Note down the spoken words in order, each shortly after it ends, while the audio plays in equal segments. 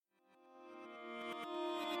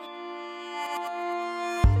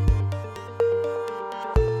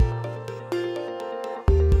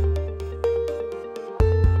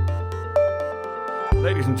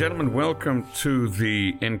Ladies and gentlemen, welcome to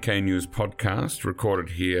the NK News podcast,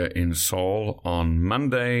 recorded here in Seoul on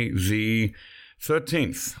Monday, the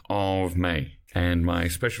 13th of May. And my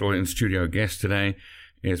special in-studio guest today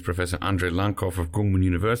is Professor Andrei Lankov of Koongmun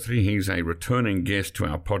University. He's a returning guest to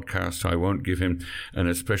our podcast, so I won't give him an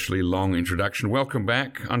especially long introduction. Welcome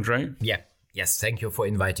back, Andrei. Yes, thank you for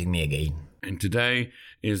inviting me again. And today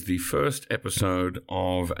is the first episode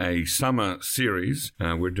of a summer series.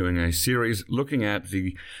 We're doing a series looking at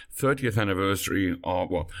the 30th anniversary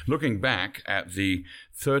looking back at the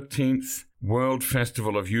 13th World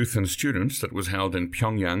Festival of Youth and Students that was held in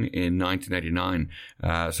Pyongyang in 1989.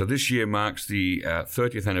 So this year marks the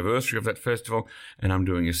 30th anniversary of that festival, and I'm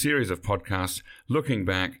doing a series of podcasts looking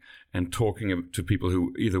back and talking to people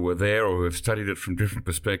who either were there or who have studied it from different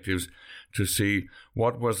perspectives to see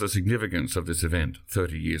what was the significance of this event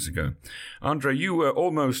 30 years ago. Andrei, you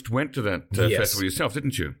almost went to that festival yourself,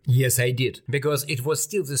 didn't you? Yes, I did, because it was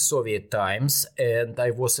still the Soviet times, and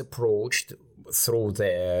I was approached through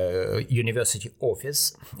the university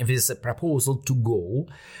office with a proposal to go.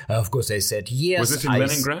 Of course, I said yes. Was this in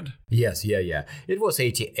Leningrad? Yes, yeah. It was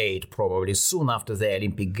 88, probably, soon after the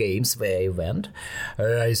Olympic Games where I went.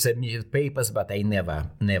 I submitted papers, but I never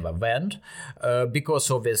went, because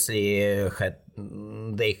obviously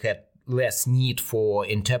they had less need for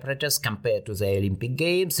interpreters compared to the Olympic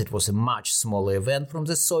Games. It was a much smaller event from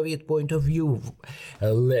the Soviet point of view,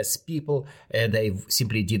 less people, and I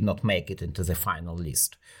simply did not make it into the final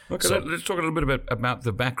list. Okay, let's talk a little bit about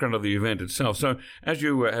the background of the event itself. So, as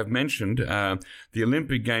you have mentioned, the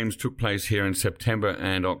Olympic Games took place here in September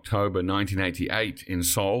and October 1988 in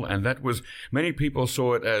Seoul, and that was, many people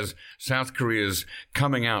saw it as South Korea's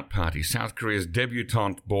coming out party, South Korea's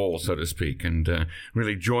debutante ball, so to speak, and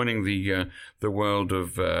really joining the world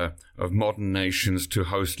of modern nations to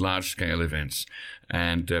host large-scale events.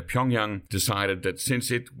 And Pyongyang decided that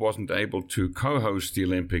since it wasn't able to co-host the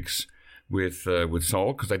Olympics with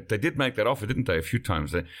Seoul, because they did make that offer, didn't they, a few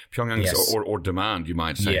times? Pyongyang's yes. or demand, you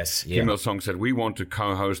might say. Yes, Kim Il-sung said, we want to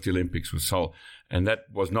co-host the Olympics with Seoul. And that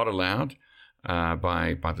was not allowed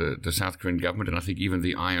by the South Korean government, and I think even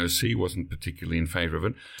the IOC wasn't particularly in favor of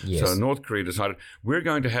it. Yes. So North Korea decided, we're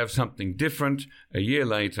going to have something different. A year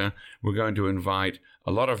later, we're going to invite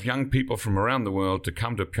a lot of young people from around the world to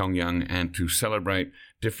come to Pyongyang and to celebrate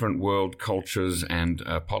different world cultures and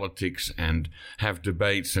politics, and have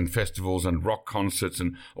debates and festivals and rock concerts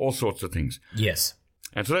and all sorts of things. Yes.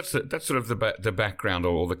 And so that's sort of the background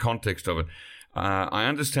or the context of it. I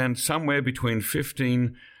understand somewhere between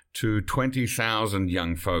 15 to 20,000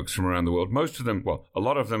 young folks from around the world, most of them, a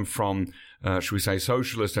lot of them from, should we say,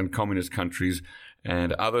 socialist and communist countries,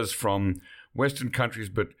 and others from Western countries,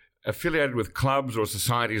 but affiliated with clubs or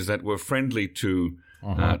societies that were friendly to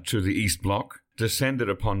the East Bloc, descended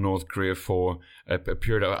upon North Korea for a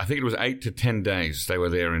period of, I think it was 8 to 10 days they were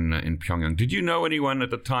there in Pyongyang. Did you know anyone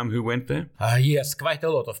at the time who went there? Yes, quite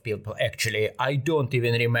a lot of people, actually. I don't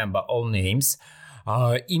even remember all names.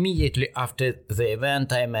 Immediately after the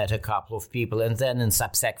event, I met a couple of people, and then in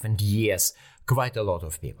subsequent years, quite a lot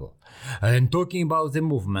of people. And talking about the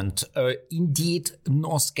movement, indeed,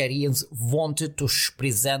 North Koreans wanted to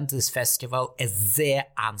present this festival as their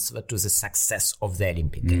answer to the success of the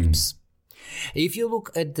Olympic Games. If you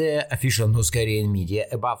look at the official North Korean media,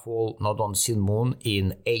 above all, Nodon Sinmun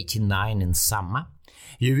in 89 in summer,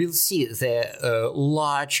 you will see the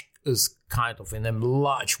large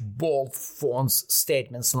bold fonts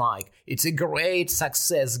statements like, it's a great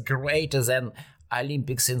success, greater than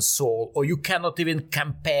Olympics in Seoul, or you cannot even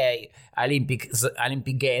compare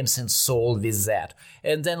Olympic Games in Seoul with that.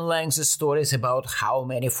 And then lengthy stories about how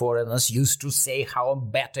many foreigners used to say how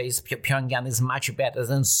better is Pyongyang is much better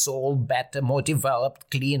than Seoul, better, more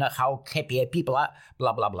developed, cleaner, how happier people are,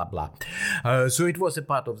 blah, blah, blah, blah. So it was a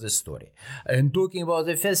part of the story. And talking about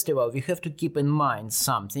the festival, we have to keep in mind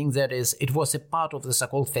something, that is, it was a part of the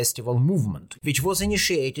so-called festival movement, which was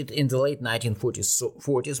initiated in the late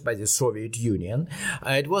 1940s by the Soviet Union.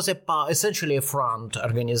 It was essentially a front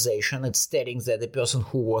organization. It's stating that the person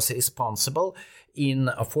who was responsible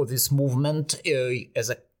for this movement as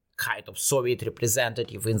a kind of Soviet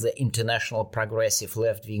representative in the international progressive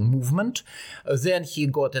left-wing movement. Then he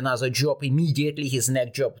got another job immediately. His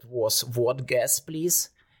next job was what? Guess, please.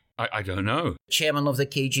 I don't know. Chairman of the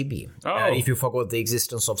KGB, Oh. if you forgot the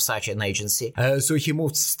existence of such an agency. So he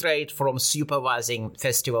moved straight from supervising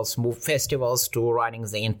festivals to running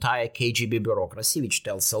the entire KGB bureaucracy, which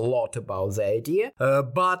tells a lot about the idea.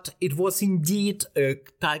 But it was indeed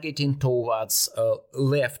targeting towards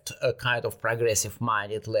left, kind of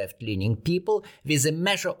progressive-minded, left-leaning people with a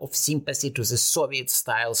measure of sympathy to the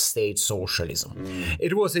Soviet-style state socialism.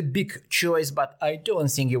 It was a big choice, but I don't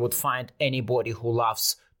think you would find anybody who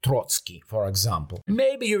loves Trotsky, for example.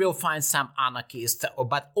 Maybe you will find some anarchists,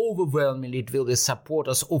 but overwhelmingly it will be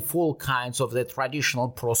supporters of all kinds of the traditional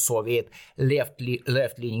pro-Soviet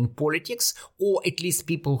left-leaning politics, or at least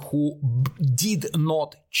people who did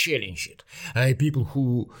not challenge it. People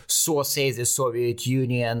who saw, say, the Soviet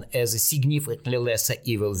Union as a significantly lesser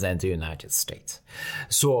evil than the United States.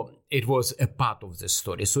 So it was a part of the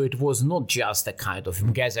story. So it was not just a kind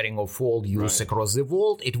of gathering of all youth across the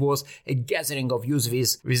world. It was a gathering of youth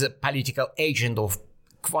with a political agent of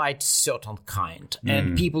quite certain kind.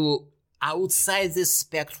 And people outside this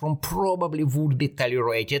spectrum probably would be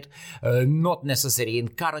tolerated, not necessarily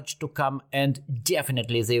encouraged to come, and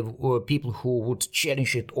definitely they were people who would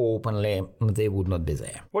challenge it openly, they would not be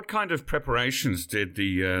there. What kind of preparations did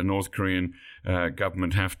the North Korean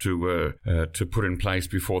government have to put in place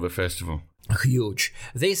before the festival? Huge.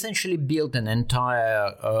 They essentially built an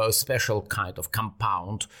entire special kind of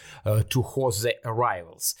compound to host the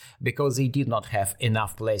arrivals, because they did not have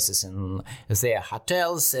enough places in their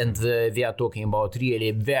hotels, and we are talking about really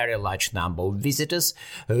a very large number of visitors.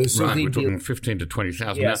 So right, they we're built, talking 15 to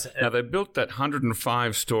 20,000. Yes, Now, they built that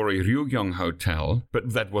 105-story Ryugyong Hotel,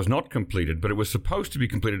 but that was not completed, but it was supposed to be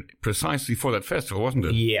completed precisely for that festival, wasn't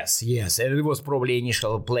it? Yes, and it was probably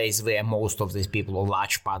initial place where most of these people, or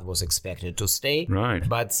large part, was expected to stay. Right.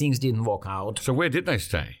 But things didn't work out. So where did they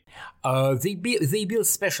stay? They built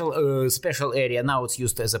special area. Now it's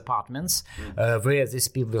used as apartments where these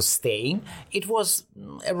people were staying. It was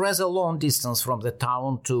a rather long distance from the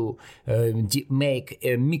town to make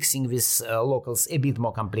mixing with locals a bit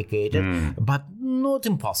more complicated, but not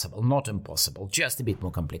impossible, just a bit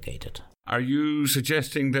more complicated. Are you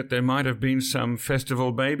suggesting that there might have been some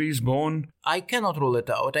festival babies born? I cannot rule it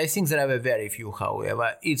out. I think there were very few,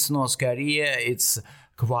 however. It's North Korea, it's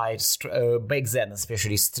quite, back then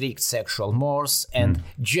especially, strict sexual mores and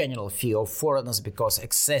general fear of foreigners, because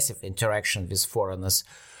excessive interaction with foreigners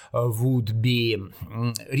would be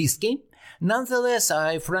risky. Nonetheless,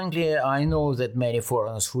 I know that many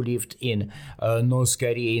foreigners who lived in North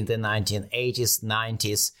Korea in the 1980s,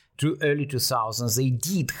 90s, to early 2000s, they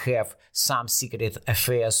did have some secret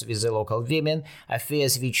affairs with the local women,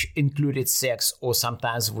 affairs which included sex, or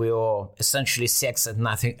sometimes were essentially sex and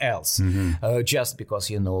nothing else, just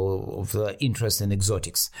because, of the interest in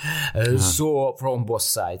exotics. So from both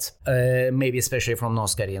sides, maybe especially from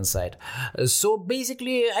North Korean side. So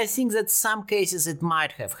basically, I think that some cases it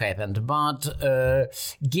might have happened, but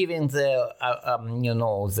given the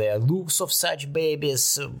the looks of such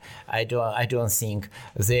babies, I don't think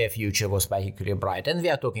their future was particularly bright. And we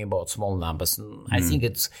are talking about small numbers. I think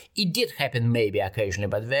it did happen maybe occasionally,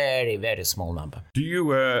 but very, very small number. Do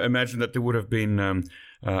you imagine that there would have been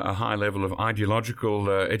a high level of ideological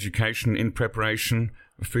education in preparation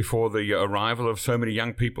before the arrival of so many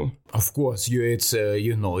young people? Of course, it's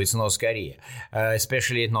North Korea,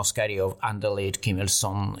 especially North Korea under late Kim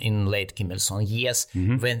Il-sung years,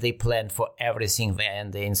 when they planned for everything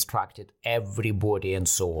and they instructed everybody and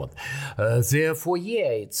so on. Therefore,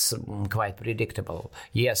 it's quite predictable.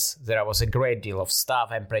 Yes, there was a great deal of stuff.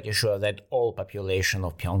 I'm pretty sure that all population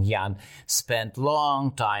of Pyongyang spent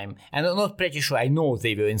long time, and I'm not pretty sure, I know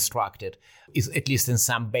they were instructed, at least in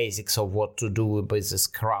some basics of what to do with this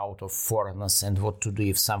crowd of foreigners and what to do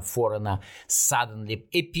if some foreigner suddenly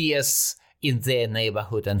appears in their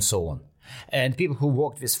neighborhood and so on. And people who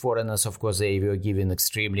worked with foreigners, of course, they were given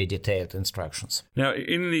extremely detailed instructions. Now,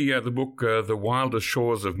 in the book The Wilder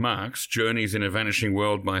Shores of Marx, Journeys in a Vanishing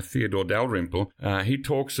World by Theodore Dalrymple, he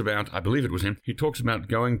talks about, I believe it was him, he talks about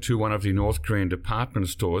going to one of the North Korean department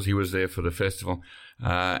stores. He was there for the festival,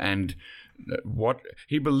 and what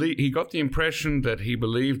he believed, he got the impression that he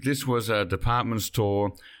believed this was a department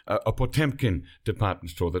store, a Potemkin department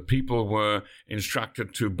store, that people were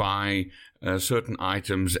instructed to buy certain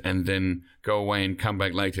items and then go away and come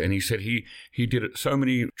back later. And he said he did so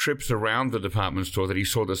many trips around the department store that he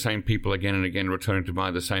saw the same people again and again returning to buy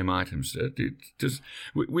the same items.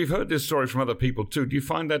 We've heard this story from other people too. Do you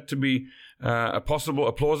find that to be a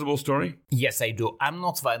plausible story? Yes, I do. I'm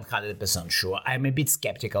not 100% sure. I'm a bit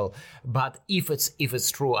skeptical, but if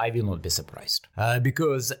it's true, I will not be surprised.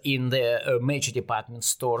 Because in the major department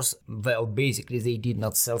stores, well, basically they did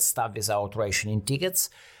not sell stuff without rationing tickets.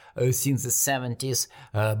 since the 70s,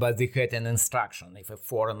 but they had an instruction. If a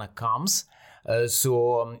foreigner comes,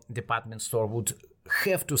 department store would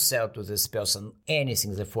have to sell to this person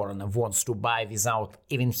anything the foreigner wants to buy without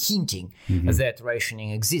even hinting that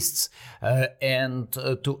rationing exists. In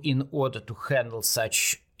order to handle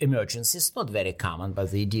such emergencies, not very common,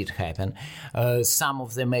 but they did happen, some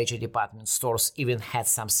of the major department stores even had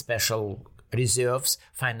some special reserves,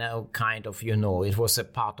 kind of, it was a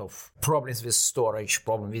part of problems with storage,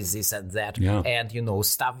 problem with this and that, and,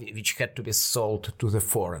 stuff which had to be sold to the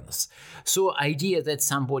foreigners. So idea that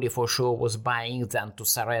somebody for sure was buying then to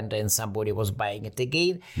surrender and somebody was buying it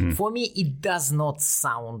again, for me, it does not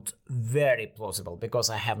sound very plausible because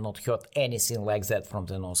I have not heard anything like that from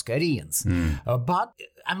the North Koreans. But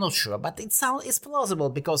I'm not sure, but it's plausible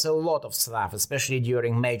because a lot of stuff, especially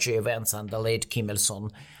during major events under late Kim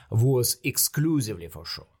Il-sung, was exclusively for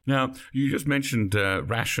show. Now, you just mentioned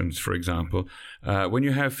rations, for example. When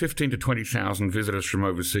you have 15 to 20,000 visitors from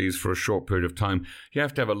overseas for a short period of time, you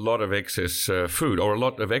have to have a lot of excess food, or a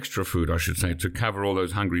lot of extra food, I should say, to cover all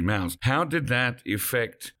those hungry mouths. How did that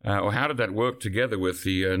affect, or how did that work together with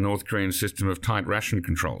the North Korean system of tight ration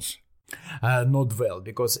controls? Not well,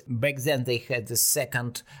 because back then they had the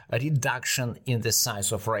second reduction in the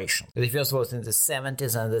size of ration. The first was in the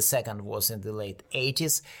 70s and the second was in the late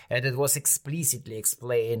 80s, and it was explicitly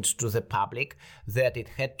explained to the public that it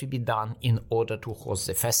had to be done in order to host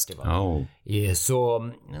the festival. Oh. Yeah,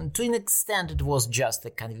 so to an extent it was just a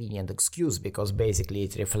convenient excuse because basically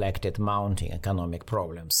it reflected mounting economic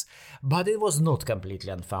problems. But it was not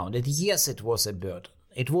completely unfounded. Yes, it was a burden.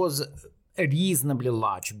 It was a reasonably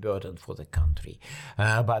large burden for the country.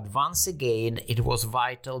 But once again, it was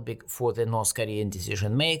vital for the North Korean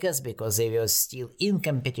decision makers because they were still in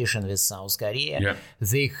competition with South Korea. Yeah.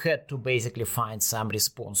 They had to basically find some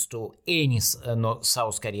response to any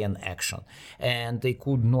South Korean action. And they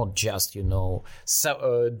could not just, do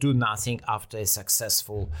nothing after success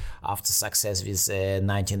with the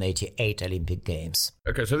 1988 Olympic Games.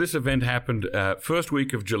 Okay, so this event happened first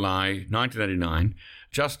week of July 1989.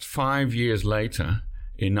 Just 5 years later,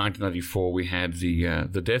 in 1994, we had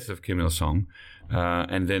the death of Kim Il-sung,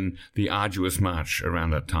 and then the arduous march around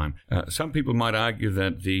that time. Some people might argue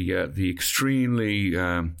that the extremely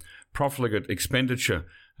profligate expenditure,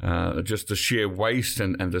 just the sheer waste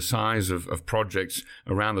and the size of projects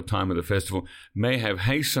around the time of the festival may have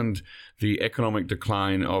hastened the economic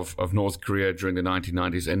decline of North Korea during the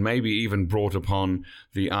 1990s and maybe even brought upon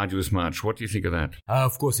the arduous march. What do you think of that?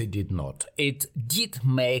 Of course it did not. It did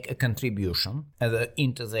make a contribution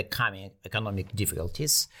into the coming economic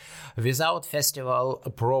difficulties. Without festival,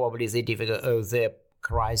 probably the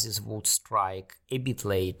crisis would strike a bit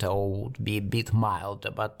later or would be a bit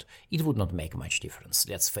milder, but it would not make much difference,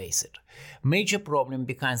 let's face it. Major problem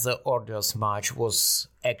behind the arduous march was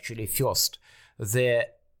actually first the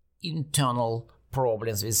internal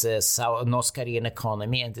problems with the North Korean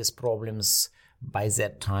economy, and these problems by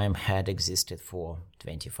that time had existed for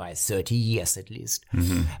 25, 30 years at least.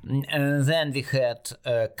 And then we had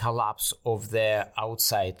a collapse of the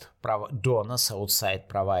outside donors, outside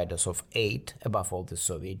providers of aid, above all the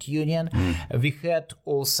Soviet Union. We had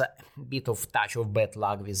also a bit of touch of bad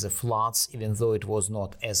luck with the floods, even though it was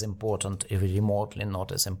not as important, remotely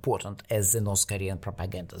not as important as the North Korean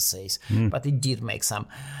propaganda says. But it did make some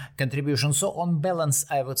contribution. So on balance,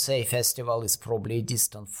 I would say festival is probably a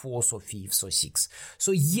distant fourth or fifth or sixth.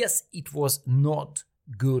 So yes, it was not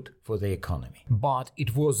good for the economy, but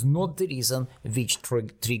it was not the reason which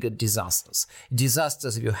triggered disasters.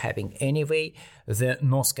 Disasters were happening anyway. The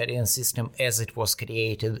North Korean system, as it was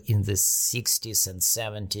created in the 60s and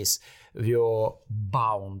 70s, were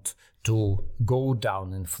bound to go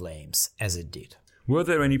down in flames, as it did. Were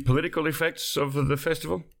there any political effects of the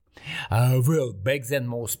festival? Well, back then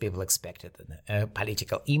most people expected a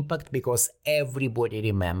political impact because everybody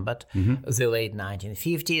remembered the late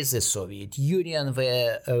 1950s, the Soviet Union,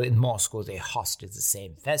 where in Moscow they hosted the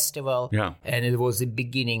same festival, and it was the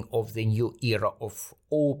beginning of the new era of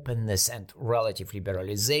openness and relative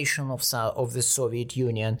liberalization of the Soviet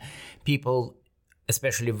Union. People,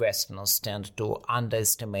 especially Westerners, tend to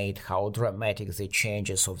underestimate how dramatic the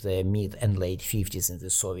changes of the mid and late 50s in the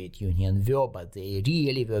Soviet Union were, but they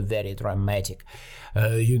really were very dramatic.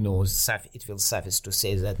 It will suffice to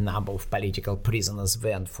say that number of political prisoners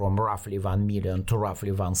went from roughly 1 million to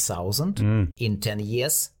roughly 1,000 in 10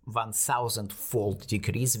 years. 1,000-fold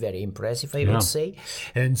decrease, very impressive, I would say,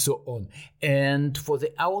 and so on. And for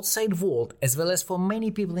the outside world, as well as for many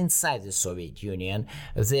people inside the Soviet Union,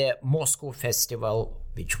 the Moscow Festival,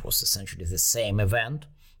 which was essentially the same event,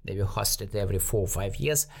 they were hosted every 4 or 5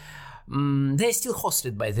 years, They're still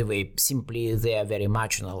hosted, by the way. Simply, they are very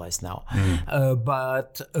marginalized now.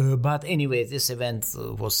 But anyway, this event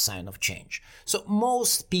was a sign of change. So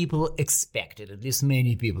most people expected, at least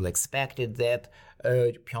many people expected, that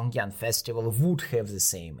Pyongyang Festival would have the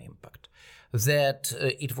same impact. That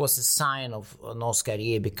it was a sign of North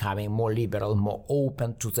Korea becoming more liberal, more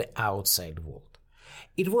open to the outside world.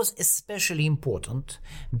 It was especially important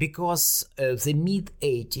because the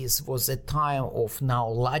mid-80s was a time of now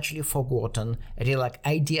largely forgotten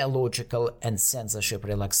ideological and censorship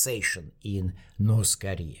relaxation in North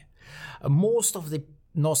Korea. Most of the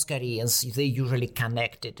North Koreans, they usually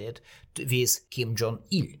connected it with Kim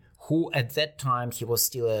Jong-il, who at that time, he was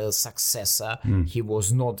still a successor. He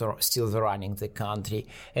was not still running the country.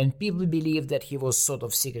 And people believed that he was sort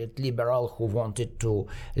of secret liberal who wanted to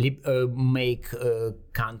make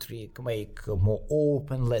country more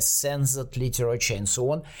open, less censored literature and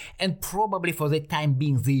so on. And probably for the time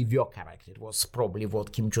being, they were correct. It was probably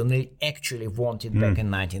what Kim Jong-il actually wanted back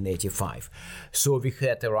in 1985. So we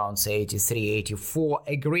had around, say, 83, 84,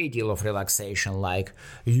 a great deal of relaxation, like,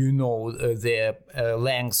 the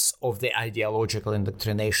length of the ideological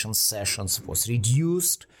indoctrination sessions was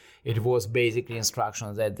reduced. It was basically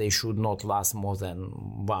instruction that they should not last more than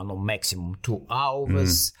 1 or maximum 2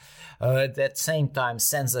 hours. At that same time,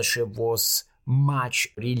 censorship was much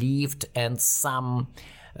relieved, and some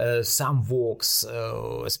works,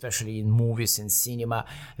 especially in movies and cinema,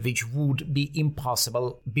 which would be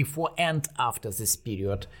impossible before and after this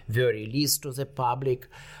period, were released to the public.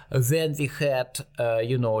 Then we had,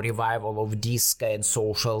 revival of disco and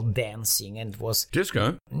social dancing, and it was...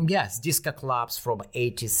 Disco? Yes, disco clubs from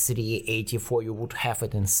 83, 84. You would have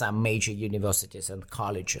it in some major universities and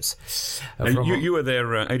colleges. And you were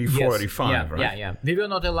there 84, yes, 85, right? Yeah. We were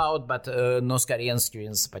not allowed, but North Korean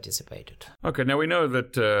students participated. Okay, now we know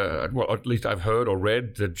that, at least I've heard or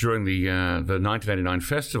read that during the 1989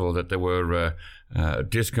 festival that there were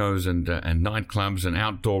discos and nightclubs and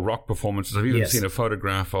outdoor rock performances. I've even seen a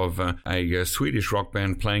photograph of a Swedish rock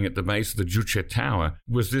band playing at the base of the Juche Tower.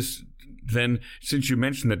 Was this then, since you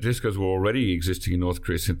mentioned that discos were already existing in North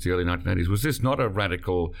Korea since the early 1980s, was this not a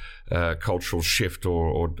radical cultural shift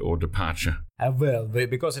or departure? Well,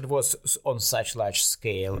 because it was on such large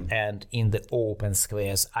scale and in the open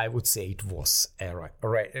squares, I would say it was a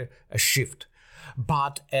shift.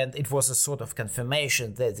 And it was a sort of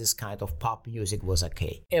confirmation that this kind of pop music was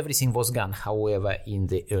okay. Everything was gone, however, in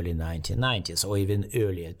the early 1990s or even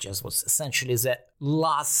earlier. It just was essentially the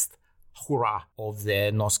last hurrah of the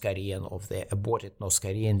aborted North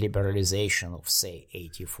Korean liberalization of, say,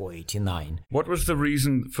 84, 89. What was the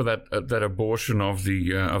reason for that abortion of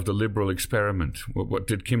the liberal experiment? What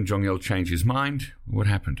did Kim Jong-il change his mind? What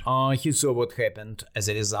happened? He saw what happened as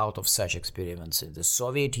a result of such experiments in the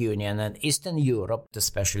Soviet Union and Eastern Europe,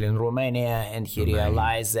 especially in Romania, and he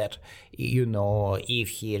realized that, if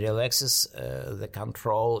he relaxes the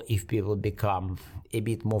control, if people become a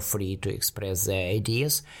bit more free to express their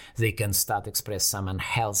ideas, they can start to express some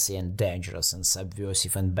unhealthy and dangerous and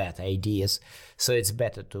subversive and bad ideas. So it's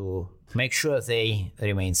better to make sure they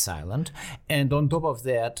remain silent. And on top of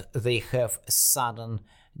that, they have a sudden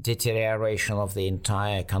deterioration of the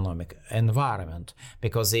entire economic environment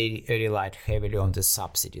because they relied heavily on the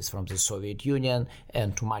subsidies from the Soviet Union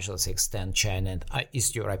and to much less extent China and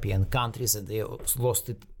East European countries, and they lost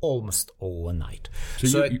it almost overnight.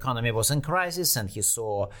 So economy was in crisis, and he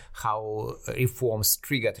saw how reforms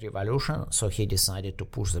triggered revolution, so he decided to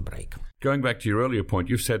push the brake. Going back to your earlier point,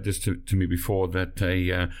 you've said this to me before, that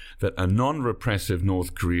a non-repressive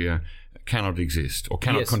North Korea cannot exist or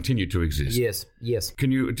cannot continue to exist. Yes.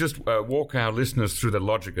 Can you just walk our listeners through the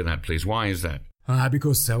logic of that, please? Why is that?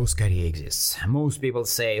 Because South Korea exists. Most people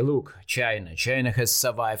say, look, China has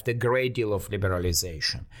survived a great deal of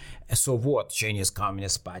liberalization. So what? Chinese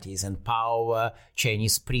Communist Party is in power.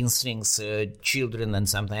 Chinese princelings, children and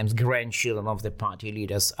sometimes grandchildren of the party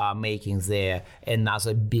leaders are making there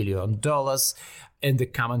another $1 billion. And the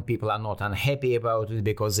common people are not unhappy about it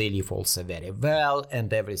because they live also very well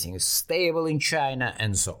and everything is stable in China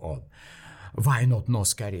and so on. Why not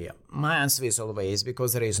North Korea? My answer is always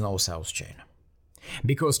because there is no South China.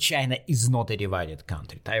 Because China is not a divided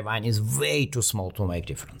country. Taiwan is way too small to make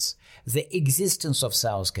difference. The existence of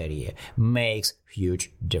South Korea makes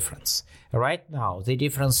huge difference. Right now, the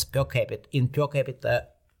difference per capita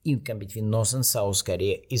income between North and South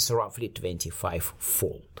Korea is roughly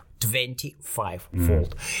 25-fold.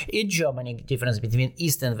 25-fold. In Germany, difference between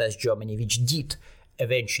East and West Germany, which did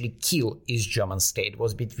eventually kill East German state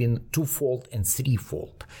was between twofold and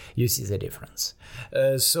threefold. You see the difference.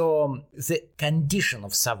 So the condition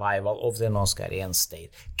of survival of the North Korean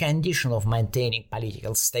state, condition of maintaining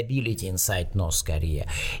political stability inside North Korea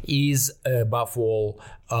is above all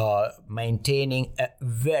maintaining a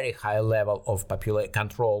very high level of popular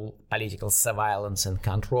control, political surveillance and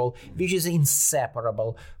control, which is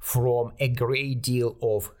inseparable from a great deal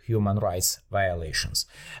of human rights violations.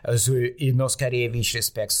 So in North Korea, which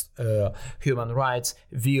respects human rights,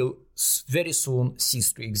 will very soon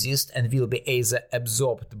cease to exist and will be either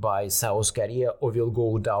absorbed by South Korea or will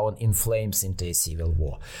go down in flames into a civil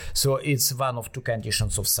war. So it's one of two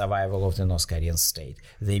conditions of survival of the North Korean state.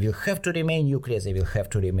 They will have to remain nuclear, they will have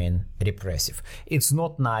to remain repressive. It's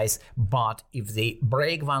not nice, but if they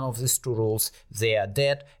break one of these two rules, they are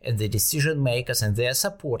dead, and the decision makers and their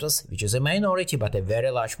supporters, which is a minority, but a very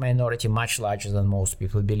large minority, much larger than most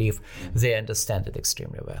people believe, they understand it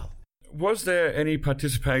extremely well. Was there any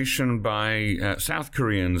participation by South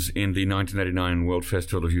Koreans in the 1989 World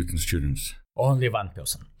Festival of Youth and Students? Only one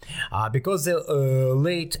person. Because the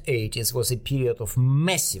late 80s was a period of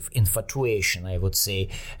massive infatuation, I would say,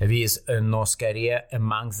 with North Korea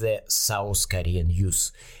among the South Korean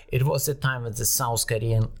youth. It was a time when the South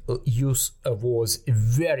Korean youth was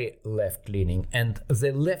very left-leaning, and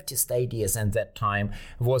the leftist ideas at that time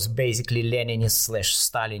was basically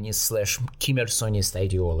Leninist/Stalinist/Kim Il-sungist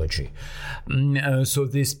ideology. So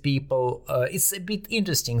these people, it's a bit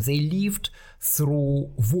interesting. They lived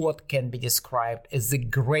through what can be described as the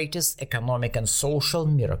greatest economic and social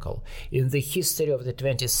miracle in the history of the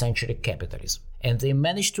 20th century capitalism. And they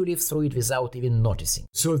managed to live through it without even noticing.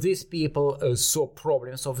 So these people saw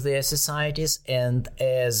problems of their societies, and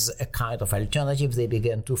as a kind of alternative, they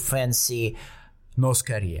began to fancy North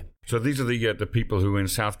Korea. So these are the people who in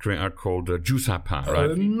South Korea are called Jusapha,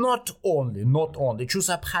 right? Not only.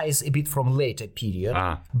 Jusapha is a bit from later period.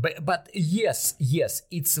 But yes,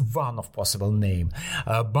 it's one of possible name.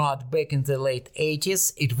 But back in the late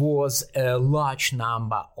 80s, it was a large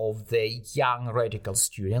number of the young radical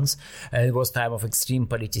students. It was time of extreme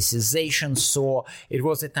politicization. So it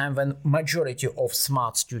was a time when majority of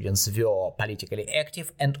smart students were politically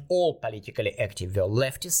active, and all politically active were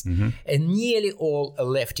leftists, and nearly all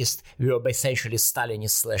leftists were essentially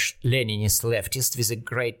Stalinist/Leninist leftists with a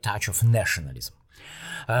great touch of nationalism.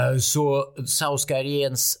 So South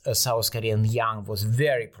Korean young was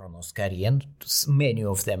very pro-North Korean, many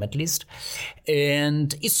of them at least,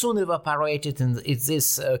 and it soon evaporated in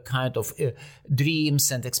this kind of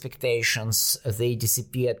dreams and expectations. They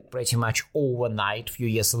disappeared pretty much overnight, a few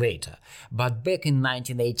years later. But back in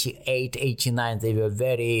 1988-89, they were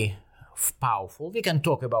very powerful. We can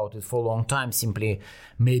talk about it for a long time, simply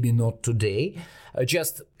maybe not today.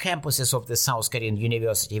 Just campuses of the South Korean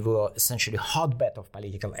university were essentially hotbed of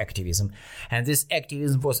political activism, and this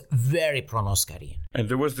activism was very pro-North Korean. And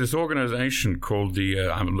there was this organization called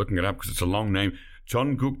I'm looking it up because it's a long name,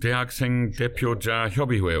 Jeongguk Daehakseng Daepyeoja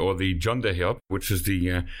Hyobihue, or the Jeondaehyop, which is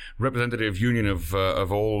the representative union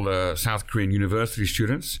of all South Korean university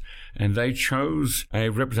students, and they chose a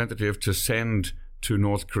representative to send to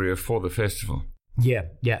North Korea for the festival. Yeah.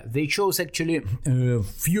 They chose actually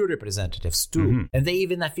few representatives too, and they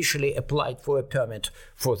even officially applied for a permit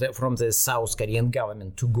from the South Korean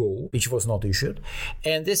government to go, which was not issued.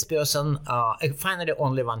 And this person, finally,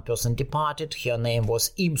 only one person departed. Her name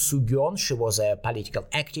was Im Soo-gyeon. She was a political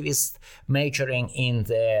activist majoring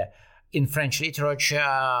in French literature.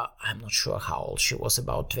 I'm not sure how old she was,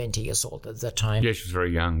 about 20 years old at that time. Yeah, she was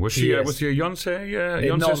very young. Was she a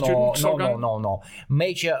Yonsei student? No.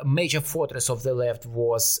 Major fortress of the left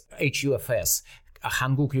was HUFS,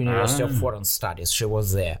 Hanguk University of Foreign Studies. She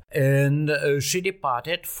was there. And she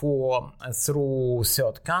departed through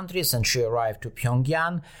third countries, and she arrived to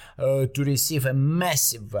Pyongyang to receive a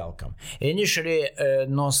massive welcome. Initially,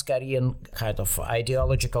 North Korean kind of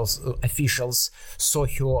ideological officials saw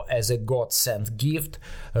her as a God-sent gift.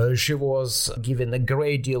 She was given a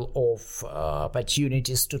great deal of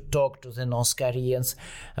opportunities to talk to the North Koreans.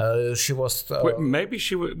 She was... maybe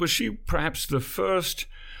was she perhaps the first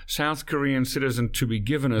South Korean citizen to be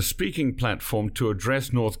given a speaking platform to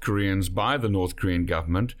address North Koreans by the North Korean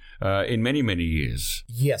government in many, many years?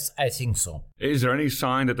 Yes, I think so. Is there any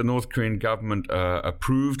sign that the North Korean government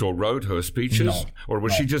approved or wrote her speeches? No. Or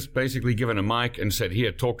was she just basically given a mic and said,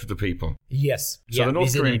 here, talk to the people? Yes. So the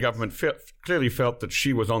North Korean government clearly felt that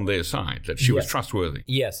she was on their side, that she was trustworthy.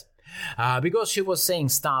 Yes. because she was saying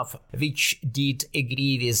stuff which did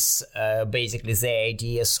agree with basically the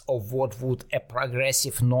ideas of what would a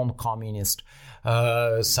progressive non-communist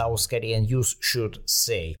South Korean youth should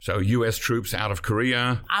say. So U.S. troops out of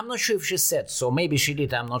Korea. I'm not sure if she said so. Maybe she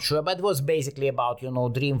did. I'm not sure. But it was basically about,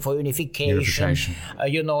 dream for unification.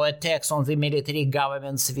 Attacks on the military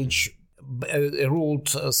governments which ruled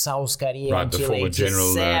South Korea until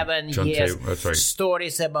 87 years.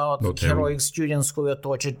 Stories about heroic students who were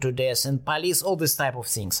tortured to death in police, all this type of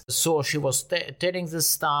things. So she was telling this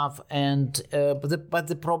stuff, and but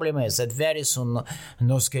the problem is that very soon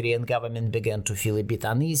North Korean government began to feel a bit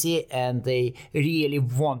uneasy, and they really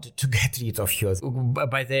wanted to get rid of her.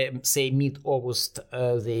 By the mid-August,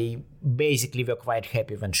 they basically were quite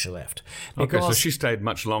happy when she left. Okay, so she stayed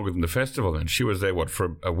much longer than the festival then. She was there,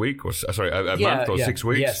 for a week or a month or 6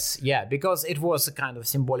 weeks? Yes, because it was a kind of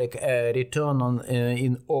symbolic return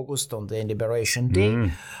in August on the Liberation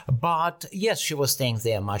Day. But yes, she was staying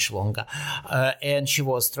there much longer. And she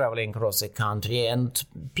was traveling across the country, and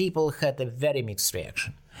people had a very mixed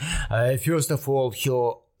reaction. First of all,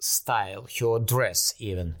 her style, her dress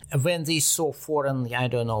even. When they saw foreign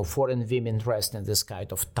women dressed in this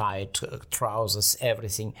kind of tight trousers,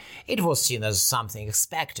 everything, it was seen as something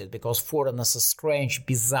expected, because foreigners are strange,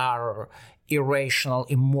 bizarre, irrational,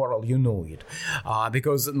 immoral, it.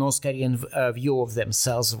 Because North Korean view of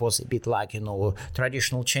themselves was a bit like,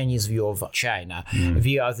 traditional Chinese view of China.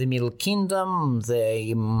 We are the Middle Kingdom,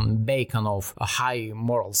 the beacon of high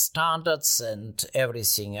moral standards, and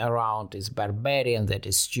everything around is barbarian, that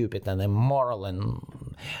is stupid and immoral. And,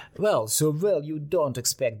 you don't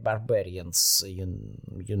expect barbarians,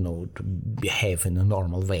 to behave in a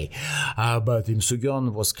normal way. But Im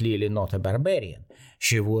Soo-hyun was clearly not a barbarian.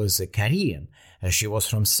 She was a Korean. She was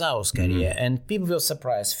from South Korea. And people were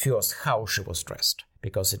surprised first how she was dressed,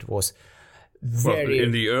 because it was very... Well,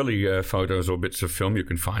 in the early photos or bits of film, you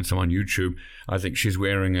can find some on YouTube. I think she's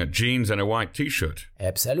wearing jeans and a white T-shirt.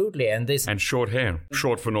 Absolutely. And short hair.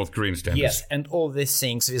 Short for North Korean standards. Yes, and all these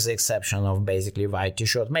things with the exception of basically white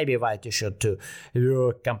T-shirt. Maybe white T-shirt too.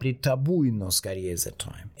 Were complete taboo in North Korea at the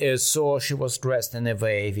time. So she was dressed in a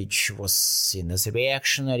way which was seen as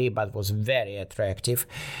reactionary, but was very attractive.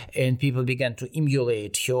 And people began to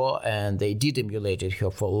emulate her, and they did emulate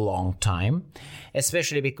her for a long time.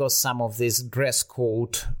 Especially because some of these dress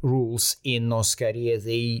code rules in North Korea,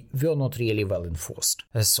 they were not really well enforced.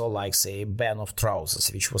 So like, say, ban of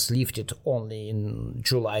trousers, which was lifted only in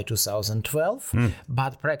July 2012,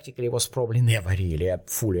 but practically was probably never really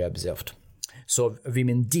fully observed. So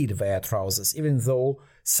women did wear trousers, even though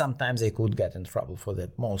sometimes they could get in trouble for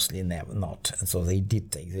that, mostly never not. And so they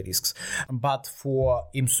did take the risks. But for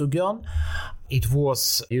Im Soo-hyun, it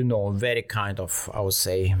was, very kind of, I would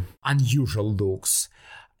say, unusual looks.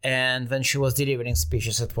 And when she was delivering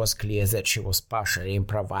speeches, it was clear that she was partially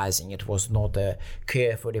improvising. It was not a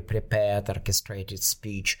carefully prepared, orchestrated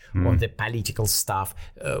speech on the political stuff,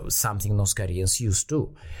 something North Koreans used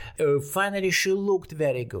to. Finally, she looked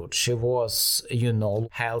very good. She was,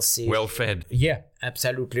 healthy. Well-fed. Yeah,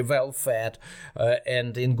 absolutely well-fed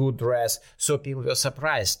and in good dress. So people were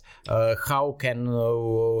surprised. How can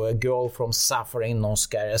a girl from suffering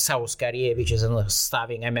South Korea, which is a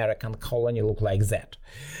starving American colony, look like that?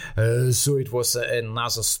 So it was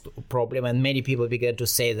another problem, and many people began to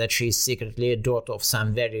say that she is secretly a daughter of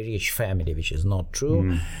some very rich family, which is not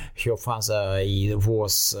true. Her father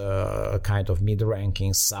was a kind of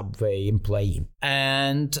mid-ranking subway employee.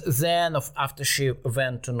 And then after she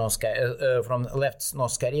went to left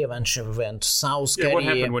North Korea, when she went South Korea... What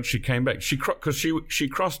happened when she came back? She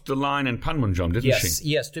crossed the line in Panmunjom, didn't she?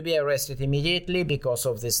 Yes, to be arrested immediately because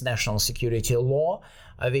of this national security law,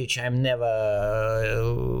 which I'm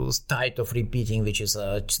never tired of repeating, which is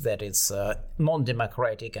that it's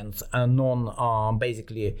non-democratic and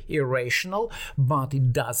basically irrational, but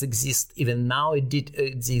it does exist even now. It did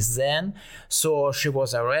exist then. So she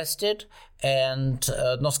was arrested, and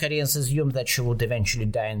North Koreans assumed that she would eventually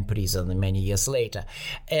die in prison many years later.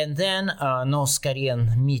 And then North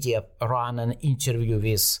Korean media ran an interview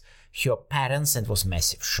with her parents, and it was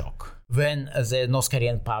massive shock. When the North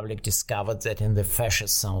Korean public discovered that in the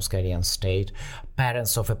fascist South Korean state,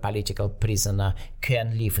 parents of a political prisoner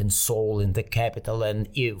can live in Seoul, in the capital, and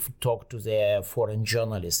talk to their foreign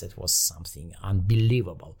journalists, it was something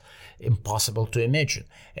unbelievable, impossible to imagine.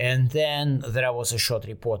 And then there was a short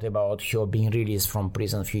report about her being released from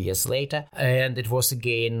prison a few years later, and it was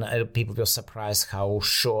again, people were surprised how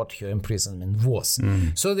short her imprisonment was.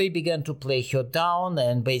 So they began to play her down,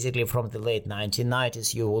 and basically from the late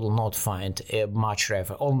 1990s, you will not find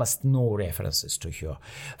almost no references to her.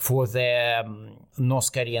 For the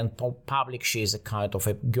North Korean public, she is a kind of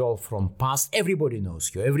a girl from past. Everybody knows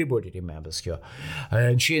her. Everybody remembers her,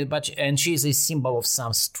 and she is a symbol of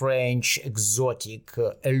some strange, exotic,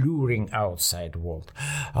 alluring outside world.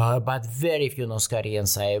 But very few North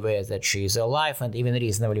Koreans are aware that she is alive and even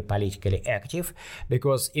reasonably politically active,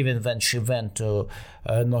 because even when she went to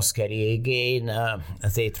North Korea again,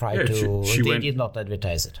 they tried they did not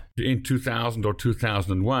advertise it. In 2000 or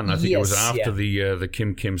 2001, I think it was after the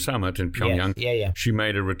Kim summit in Pyongyang. She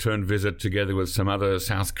made a return visit together with some other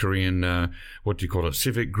South Korean,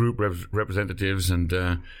 civic group representatives, and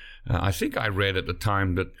I think I read at the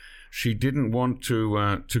time that she didn't want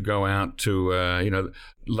to go out to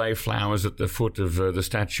lay flowers at the foot of the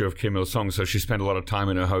statue of Kim Il-sung, so she spent a lot of time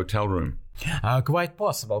in her hotel room. Quite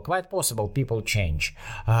possible. People change.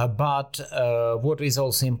 But what is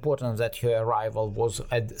also important that her arrival was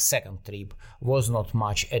at the second trip was not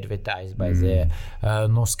much advertised by the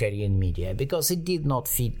North Korean media, because it did not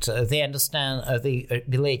fit. They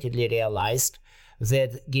belatedly realized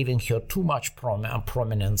that giving her too much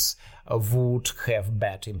prominence would have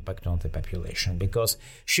bad impact on the population, because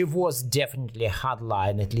she was definitely a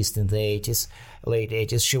hardline, at least in the late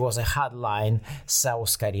 80s, she was a hardline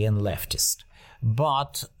South Korean leftist.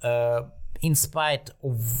 But in spite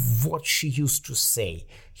of what she used to say,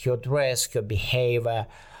 her dress, her behavior,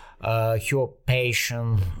 her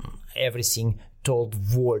passion, everything told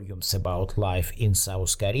volumes about life in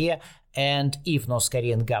South Korea. And if North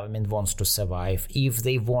Korean government wants to survive, if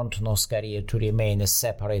they want North Korea to remain a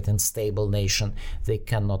separate and stable nation, they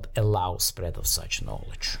cannot allow spread of such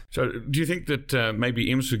knowledge. So do you think that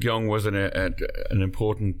maybe Im Soo-kyung was an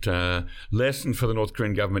important lesson for the North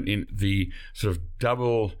Korean government in the sort of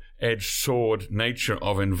double-edged sword nature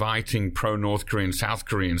of inviting pro-North Korean South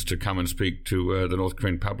Koreans to come and speak to the North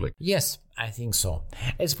Korean public? Yes, I think so.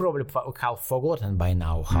 It's probably half forgotten by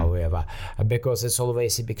now, however, because it's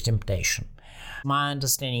always a big temptation. My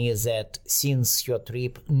understanding is that since your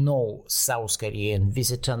trip, no South Korean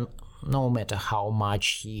visitor, no matter how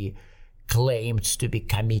much he claimed to be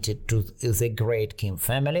committed to the great Kim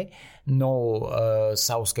family, no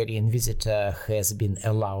South Korean visitor has been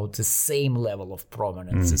allowed the same level of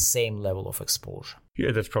prominence, the same level of exposure.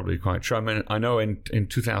 Yeah, that's probably quite true. I mean, I know in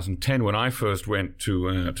 2010, when I first went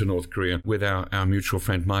to North Korea with our mutual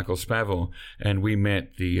friend Michael Spavor, and we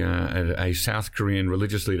met a South Korean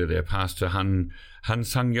religious leader there, Pastor Han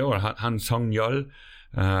Sang-yeol or Han Song-yeol.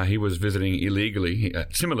 He was visiting illegally,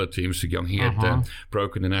 similar to Im Soo-kyung. He had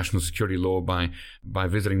broken the national security law by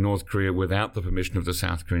visiting North Korea without the permission of the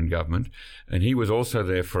South Korean government. And he was also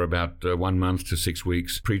there for about 1 month to 6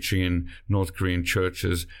 weeks, preaching in North Korean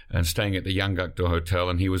churches and staying at the Yanggakdo Hotel.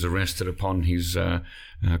 And he was arrested upon his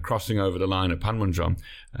crossing over the line at Panmunjom.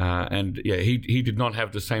 He did not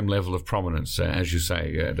have the same level of prominence, as you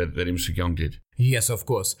say, that Im Soo-kyung did. Yes, of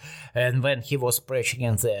course. And when he was preaching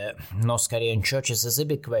in the North Korean churches, there's a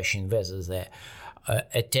big question whether the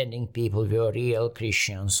attending people were real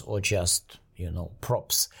Christians or just,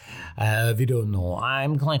 props. We don't know.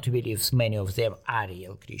 I'm inclined to believe many of them are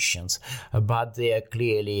real Christians, but they are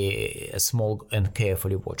clearly a small and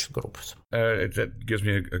carefully watched group. That gives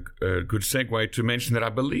me a good segue to mention that I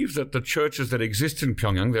believe that the churches that exist in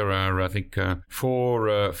Pyongyang, there are, I think, four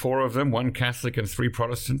of them, 1 Catholic and 3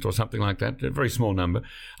 Protestant or something like that, a very small number.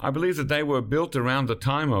 I believe that they were built around the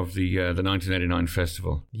time of the 1989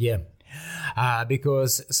 festival. Yeah.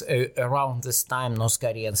 Because around this time, North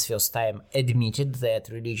Koreans first time admitted that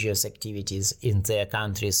religious activities in their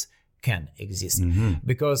countries can exist.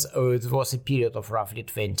 Because it was a period of roughly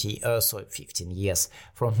 15 years,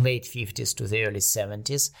 from late 50s to the early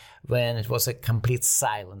 70s, when it was a complete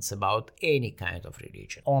silence about any kind of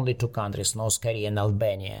religion. Only 2 countries, North Korea and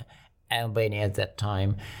Albania at that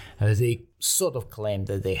time, they sort of claimed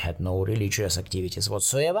that they had no religious activities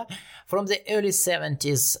whatsoever. From the early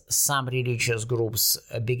 70s, some religious groups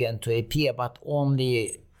began to appear, but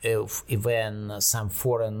only when some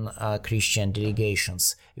foreign Christian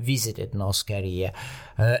delegations visited North Korea,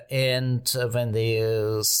 and when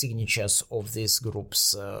the signatures of these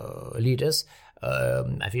groups' leaders,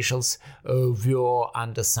 officials, were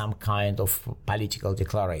under some kind of political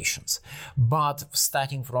declarations. But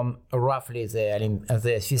starting from roughly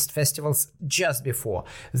the festivals just before,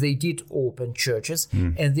 they did open churches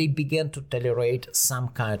and they began to tolerate some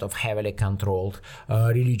kind of heavily controlled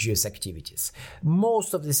religious activities.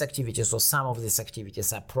 Most of these activities, or some of these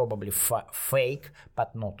activities, are probably fake,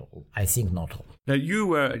 but not all. I think not all. Now,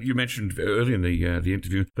 you mentioned earlier in the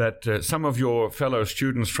interview that some of your fellow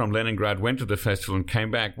students from Leningrad went to the festival and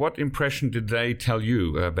came back. What impression did they tell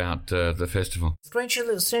you about the festival?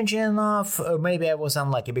 Strangely enough, maybe I was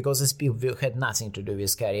unlucky because these people had nothing to do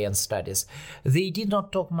with Korean studies. They did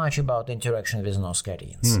not talk much about interaction with North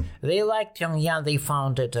Koreans. They liked Pyongyang. They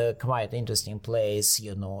found it a quite interesting place,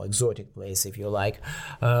 exotic place if you like.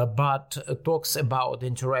 But talks about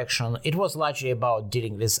interaction, it was largely about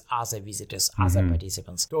dealing with other visitors, other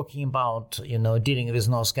participants. Talking about, dealing with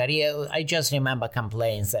North Korea, I just remember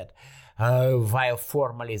complaints that while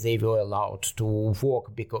formally they were allowed to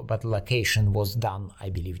walk, but location was done, I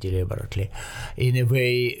believe, deliberately, in a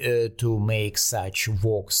way to make such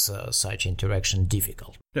walks, such interaction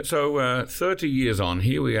difficult. So 30 years on,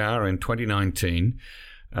 here we are in 2019.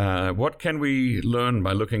 What can we learn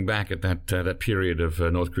by looking back at that period of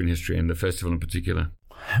North Korean history and the festival in particular?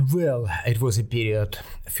 Well, it was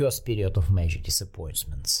first period of major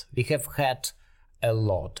disappointments. We have had a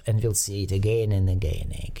lot, and we'll see it again and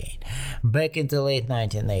again and again. Back in the late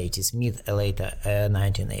 1980s, later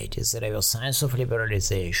 1980s, there were signs of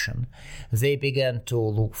liberalization. They began to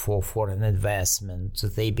look for foreign investment.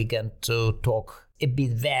 They began to talk a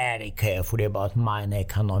bit very carefully about minor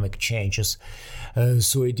economic changes.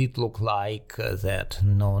 So it did look like that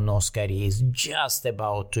North Korea is just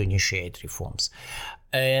about to initiate reforms.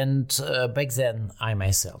 And back then, I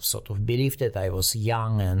myself sort of believed it. I was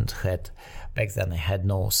young and back then I had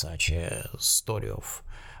no such a story of,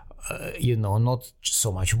 not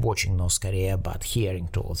so much watching North Korea, but hearing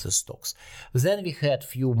to all the talks. Then we had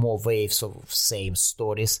few more waves of same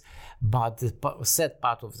stories, but the sad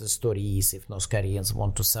part of the story is if North Koreans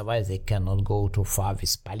want to survive, they cannot go too far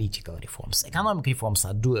with political reforms. Economic reforms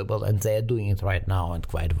are doable, and they are doing it right now and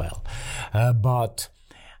quite well.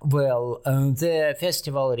 The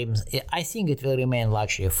festival, I think it will remain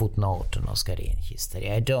largely a footnote to North Korean history.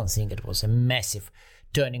 I don't think it was a massive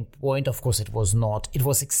turning point. Of course, it was not. It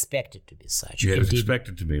was expected to be such. Yeah, it was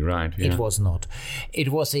expected to be, right. Yeah. It was not. It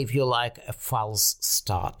was, if you like, a false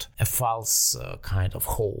start, a false kind of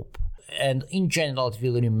hope. And in general, it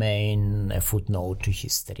will remain a footnote to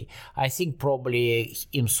history. I think probably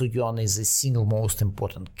Im Soo-yeon is the single most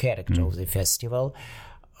important character of the festival.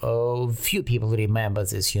 Few people remember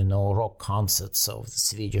this, rock concerts of the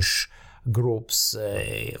Swedish groups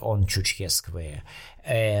on Chukchi Square.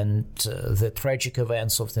 And the tragic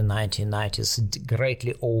events of the 1990s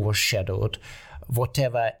greatly overshadowed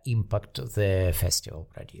whatever impact the festival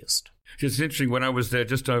produced. It's interesting, when I was there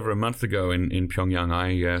just over a month ago in Pyongyang,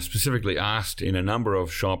 I specifically asked in a number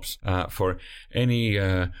of shops for any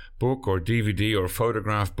book or DVD or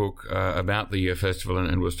photograph book about the festival,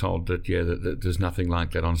 and was told that, that there's nothing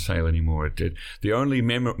like that on sale anymore. The only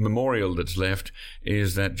memorial that's left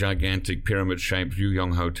is that gigantic pyramid-shaped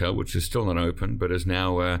Ryugyong Hotel, which is still not open, but is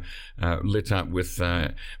now lit up with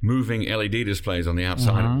moving LED displays on the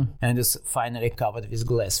outside. And it's finally covered with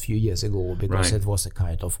glass a few years ago, because it was a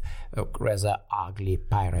kind of rather ugly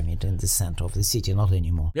pyramid in the center of the city, not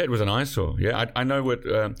anymore. Yeah, it was an eyesore. Yeah, I know what,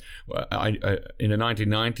 in the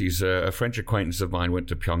 1990s, a French acquaintance of mine went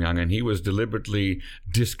to Pyongyang, and he was deliberately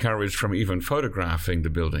discouraged from even photographing the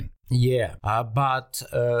building. Yeah, but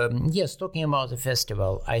yes, talking about the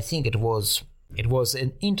festival, I think it was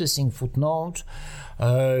an interesting footnote,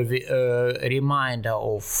 a reminder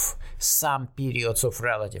of some periods of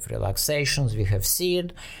relative relaxations we have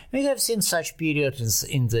seen. We have seen such periods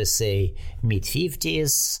in the, say,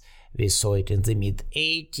 mid-50s. We saw it in the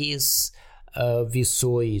mid-80s. We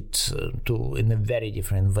saw it in a very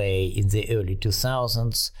different way in the early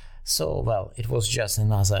 2000s. So, it was just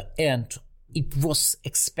another, and it was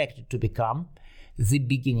expected to become the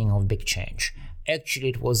beginning of big change. Actually,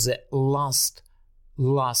 it was the last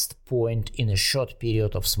point in a short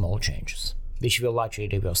period of small changes, which will largely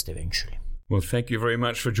reversed eventually. Well, thank you very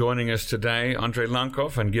much for joining us today, Andrei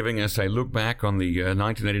Lankov, and giving us a look back on the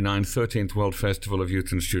 1989 13th World Festival of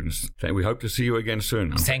Youth and Students. We hope to see you again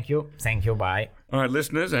soon. Thank you. Bye. All right,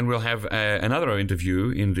 listeners, and we'll have another interview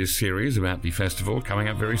in this series about the festival coming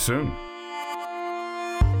up very soon.